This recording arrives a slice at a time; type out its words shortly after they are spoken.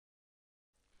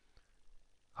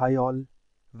Hi all,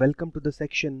 welcome to the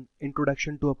section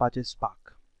Introduction to Apache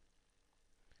Spark.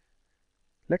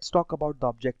 Let's talk about the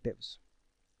objectives.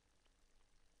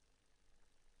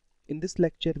 In this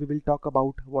lecture we will talk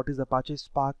about what is Apache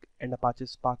Spark and Apache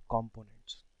Spark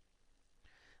components.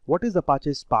 What is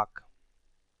Apache Spark?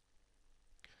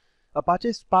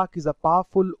 Apache Spark is a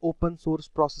powerful open source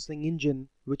processing engine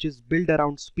which is built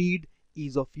around speed,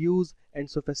 ease of use and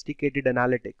sophisticated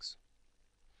analytics.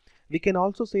 We can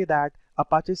also say that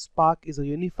Apache Spark is a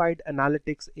unified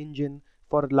analytics engine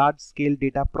for large-scale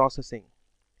data processing.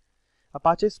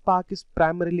 Apache Spark is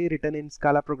primarily written in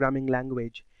Scala programming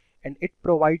language and it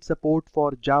provides support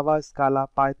for Java, Scala,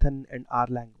 Python and R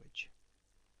language.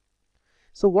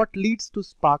 So what leads to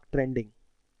Spark trending?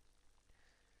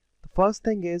 The first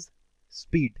thing is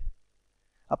speed.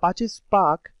 Apache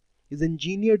Spark is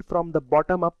engineered from the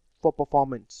bottom up for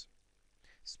performance.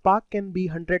 Spark can be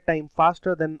 100 times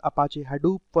faster than Apache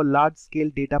Hadoop for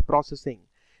large-scale data processing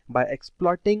by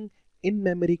exploiting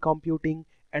in-memory computing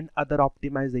and other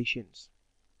optimizations.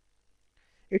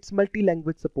 It's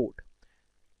multi-language support.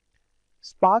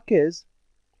 Spark is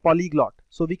polyglot,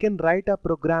 so we can write a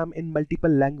program in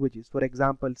multiple languages, for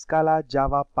example Scala,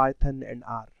 Java, Python and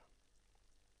R.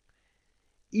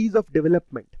 Ease of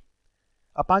development.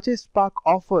 Apache Spark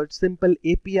offers simple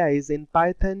APIs in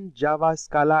Python, Java,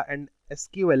 Scala and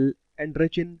SQL and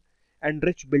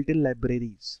rich built-in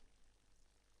libraries.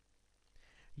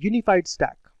 Unified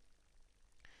stack.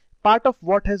 Part of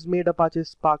what has made Apache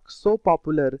Spark so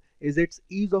popular is its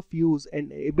ease of use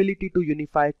and ability to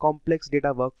unify complex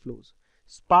data workflows.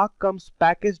 Spark comes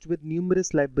packaged with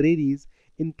numerous libraries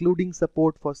including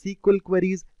support for SQL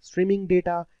queries, streaming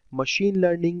data, machine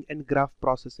learning and graph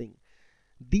processing.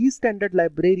 These standard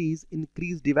libraries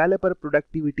increase developer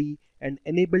productivity and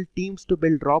enable teams to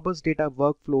build robust data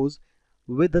workflows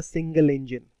with a single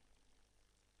engine.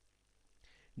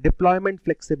 Deployment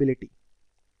flexibility.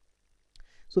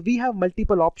 So we have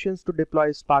multiple options to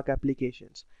deploy Spark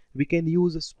applications. We can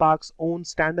use Spark's own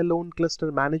standalone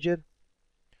cluster manager.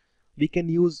 We can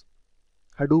use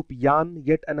Hadoop Yarn,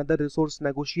 yet another resource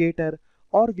negotiator,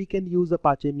 or we can use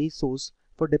Apache Mesos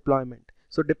for deployment.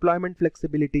 So deployment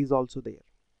flexibility is also there.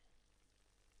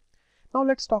 Now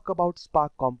let's talk about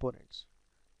Spark components.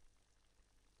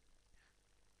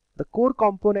 The core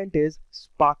component is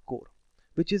Spark Core,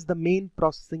 which is the main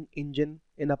processing engine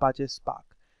in Apache Spark.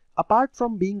 Apart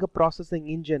from being a processing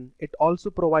engine, it also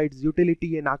provides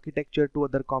utility and architecture to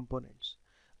other components.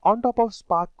 On top of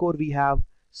Spark Core, we have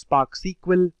Spark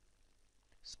SQL,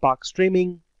 Spark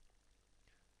Streaming,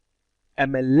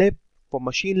 MLlib for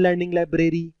machine learning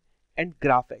library, and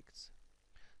Graphx.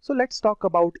 So let's talk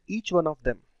about each one of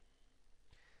them.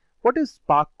 What is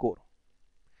Spark Core?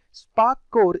 Spark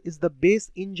Core is the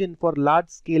base engine for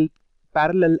large-scale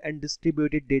parallel and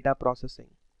distributed data processing.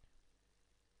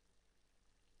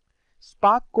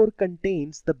 Spark Core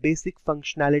contains the basic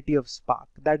functionality of Spark,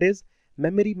 that is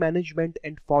memory management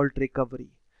and fault recovery,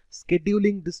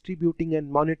 scheduling, distributing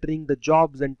and monitoring the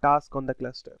jobs and tasks on the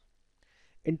cluster,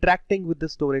 interacting with the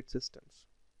storage systems.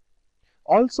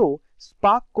 Also,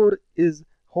 Spark Core is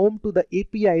home to the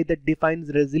API that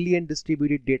defines resilient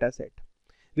distributed dataset,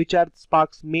 which are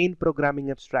Spark's main programming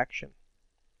abstraction.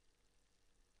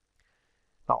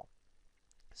 Now,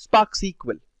 Spark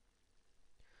SQL.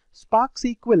 Spark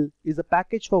SQL is a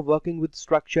package for working with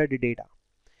structured data.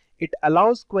 It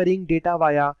allows querying data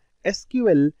via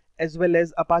SQL as well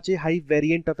as Apache Hive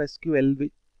variant of SQL,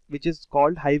 which is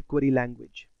called Hive query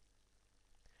language.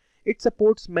 It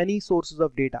supports many sources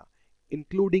of data,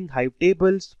 including Hive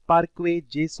tables, Parquet,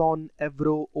 JSON,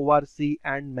 Avro, ORC,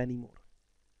 and many more.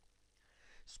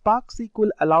 Spark SQL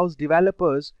allows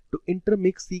developers to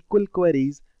intermix SQL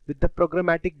queries with the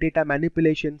programmatic data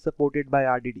manipulation supported by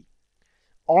RDD,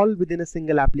 all within a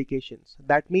single application.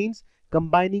 That means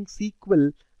combining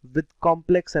SQL with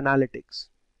complex analytics.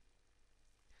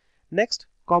 Next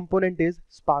component is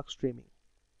Spark Streaming.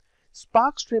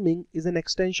 Spark Streaming is an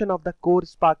extension of the core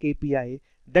Spark API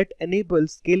that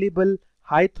enables scalable,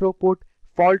 high throughput,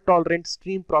 fault tolerant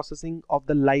stream processing of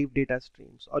the live data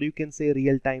streams, or you can say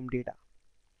real-time data.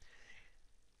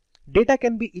 Data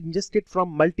can be ingested from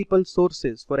multiple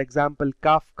sources, for example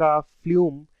Kafka,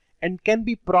 Flume, and can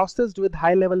be processed with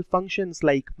high-level functions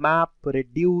like map,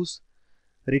 reduce,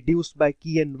 reduced by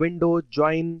key and window,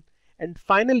 join, and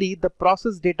finally the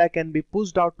processed data can be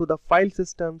pushed out to the file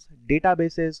systems,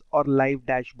 databases, or live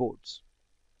dashboards.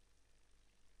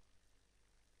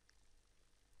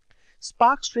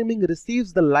 Spark Streaming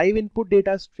receives the live input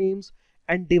data streams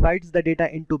and divides the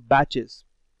data into batches,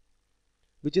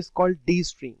 which is called D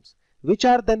streams, which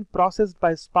are then processed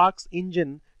by Spark's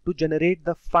engine to generate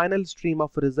the final stream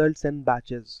of results and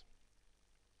batches.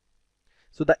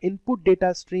 So the input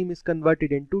data stream is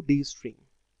converted into D stream.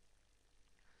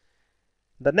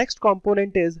 The next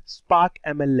component is Spark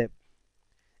MLlib.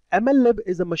 MLlib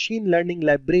is a machine learning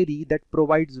library that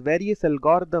provides various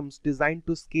algorithms designed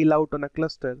to scale out on a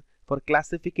cluster for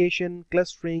classification,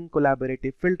 clustering,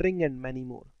 collaborative filtering, and many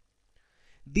more.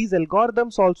 These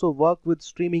algorithms also work with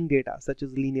streaming data such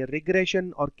as linear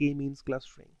regression or k-means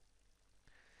clustering.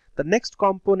 The next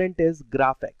component is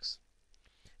Graphx.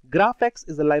 Graphx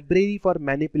is a library for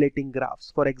manipulating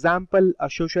graphs, for example, a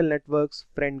social network's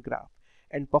friend graph,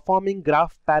 and performing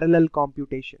graph parallel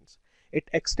computations. It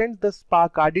extends the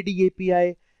Spark RDD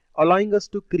API, allowing us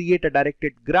to create a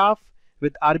directed graph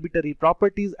with arbitrary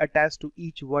properties attached to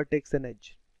each vertex and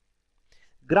edge.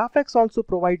 Graphx also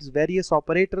provides various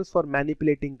operators for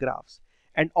manipulating graphs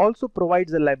and also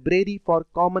provides a library for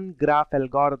common graph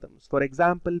algorithms, for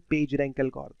example, PageRank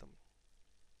algorithm.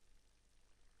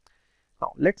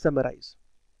 Now let's summarize.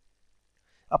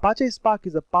 Apache Spark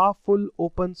is a powerful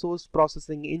open source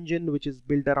processing engine which is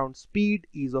built around speed,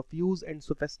 ease of use, and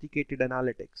sophisticated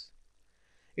analytics.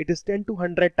 It is 10 to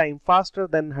 100 times faster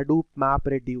than Hadoop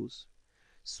MapReduce.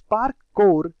 Spark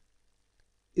core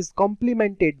is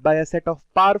complemented by a set of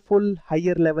powerful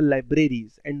higher level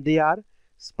libraries, and they are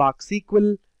Spark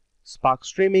SQL, Spark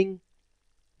Streaming,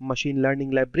 Machine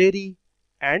Learning Library,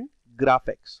 and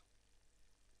Graphx.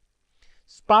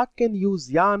 Spark can use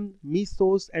Yarn,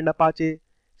 Mesos, and Apache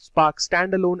Spark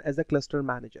standalone as a cluster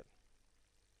manager.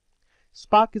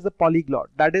 Spark is a polyglot,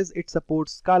 that is, it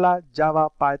supports Scala, Java,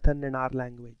 Python, and R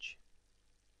language.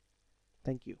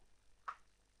 Thank you.